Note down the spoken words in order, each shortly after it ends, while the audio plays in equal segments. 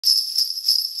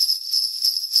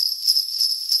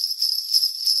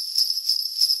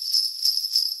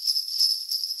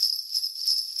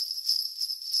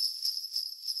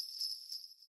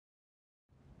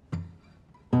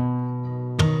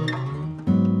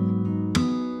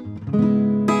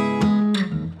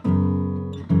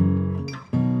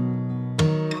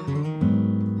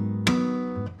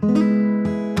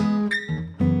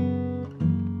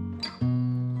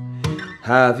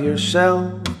Have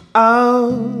yourself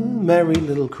a merry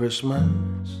little Christmas.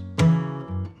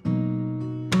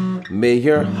 May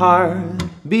your heart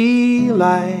be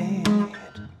light.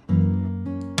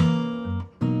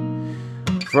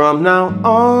 From now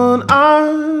on,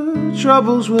 our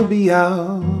troubles will be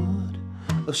out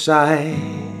of sight.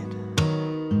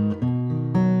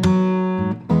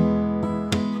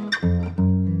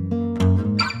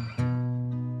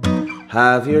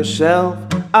 Have yourself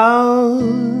a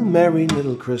merry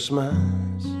little Christmas.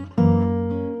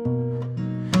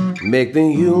 Make the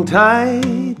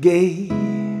yuletide gay.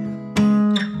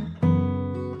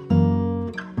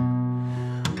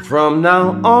 From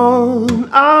now on,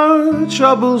 our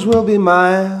troubles will be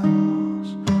miles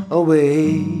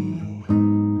away.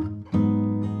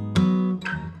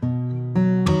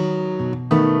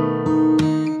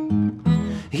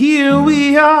 Here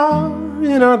we are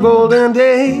in our golden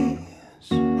days,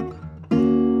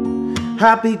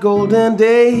 happy golden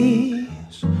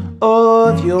days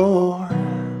of yore.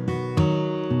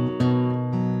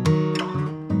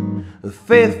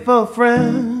 Faithful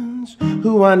friends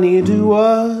who are near to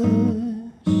us,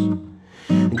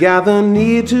 gather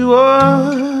near to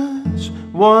us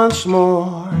once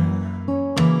more.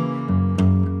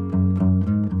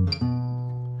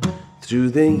 Through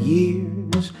the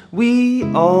years we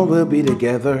all will be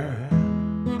together,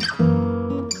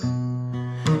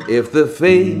 if the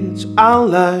fates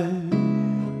allow.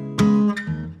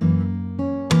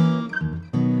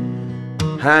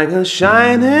 Hang a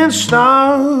shining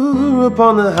star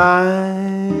upon the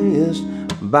highest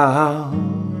bough.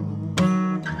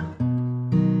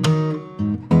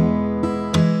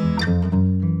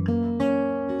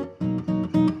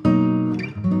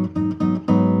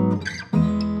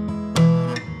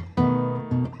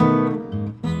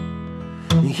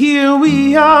 Here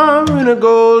we are in a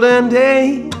golden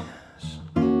days,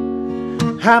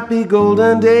 happy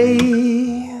golden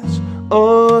days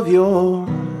of yore.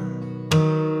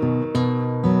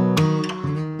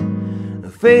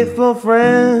 Faithful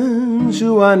friends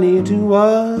who are near to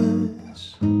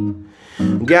us,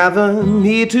 gather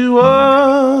near to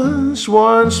us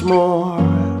once more.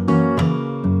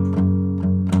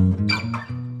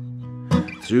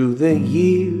 Through the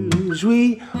years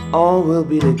we all will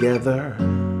be together,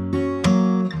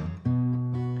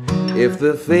 if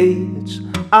the fates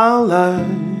allow.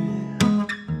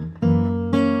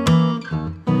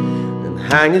 And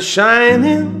hang a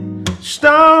shining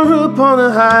star upon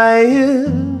the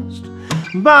highest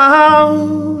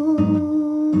bough,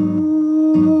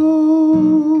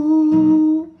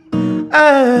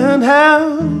 and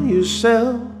have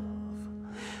yourself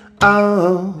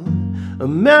a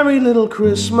merry little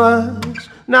Christmas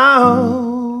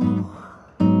now.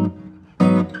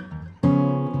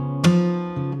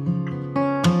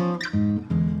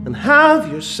 And have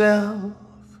yourself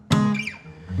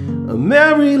a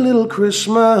merry little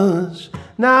Christmas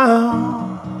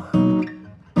now.